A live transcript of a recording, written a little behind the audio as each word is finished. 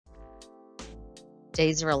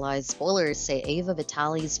Days realize spoilers say Ava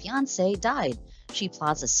Vitali's fiance died. She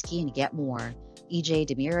plots a scheme to get more. EJ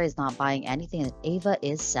DiMera is not buying anything that Ava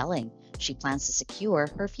is selling. She plans to secure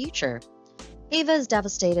her future. Ava is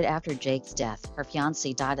devastated after Jake's death. Her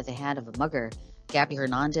fiancé died at the hand of a mugger. Gabi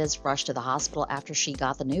Hernandez rushed to the hospital after she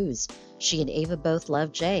got the news. She and Ava both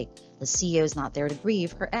love Jake. The CEO is not there to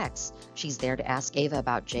grieve her ex. She's there to ask Ava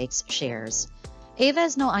about Jake's shares. Ava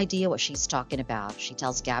has no idea what she's talking about. She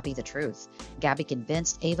tells Gabi the truth. Gabi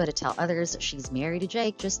convinced Ava to tell others she's married to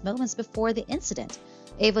Jake just moments before the incident.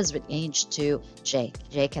 Ava's engaged to Jake.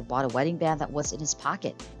 Jake had bought a wedding band that was in his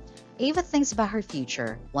pocket. Ava thinks about her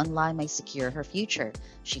future. One lie may secure her future.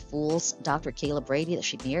 She fools Dr. Caleb Brady that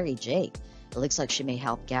she married Jake. It looks like she may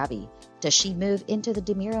help Gabi. Does she move into the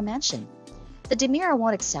DiMera mansion? The DiMera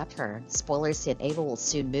won't accept her. Spoilers say Ava will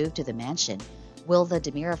soon move to the mansion. Will the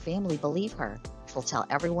DiMera family believe her? She'll tell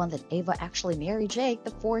everyone that Ava actually married Jake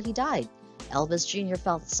before he died. Elvis Jr.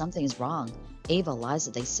 felt that something is wrong. Ava lies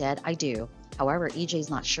that they said, "I do." However, EJ's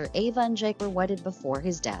not sure Ava and Jake were wedded before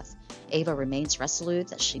his death. Ava remains resolute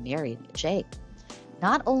that she married Jake.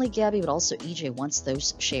 Not only Gabi, but also EJ wants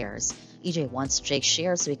those shares. EJ wants Jake's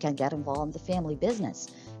shares so he can get involved in the family business.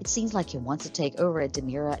 It seems like he wants to take over at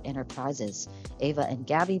DiMera Enterprises. Ava and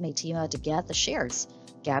Gabi may team up to get the shares.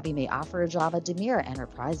 Gabi may offer a job at DiMera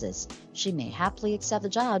Enterprises. She may happily accept the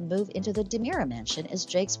job and move into the DiMera mansion as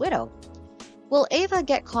Jake's widow. Will Ava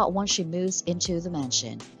get caught once she moves into the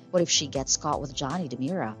mansion? What if she gets caught with Johnny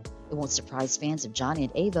DiMera? It won't surprise fans if Johnny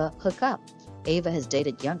and Ava hook up. Ava has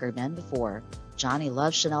dated younger men before. Johnny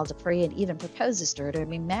loves Chanel Dupree and even proposes to her to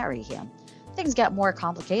marry him. Things get more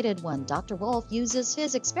complicated when Dr. Rolf uses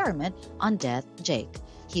his experiment on dead Jake.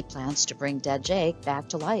 He plans to bring dead Jake back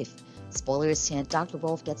to life. Spoilers hint Dr.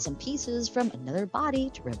 Rolf gets some pieces from another body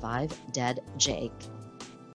to revive dead Jake.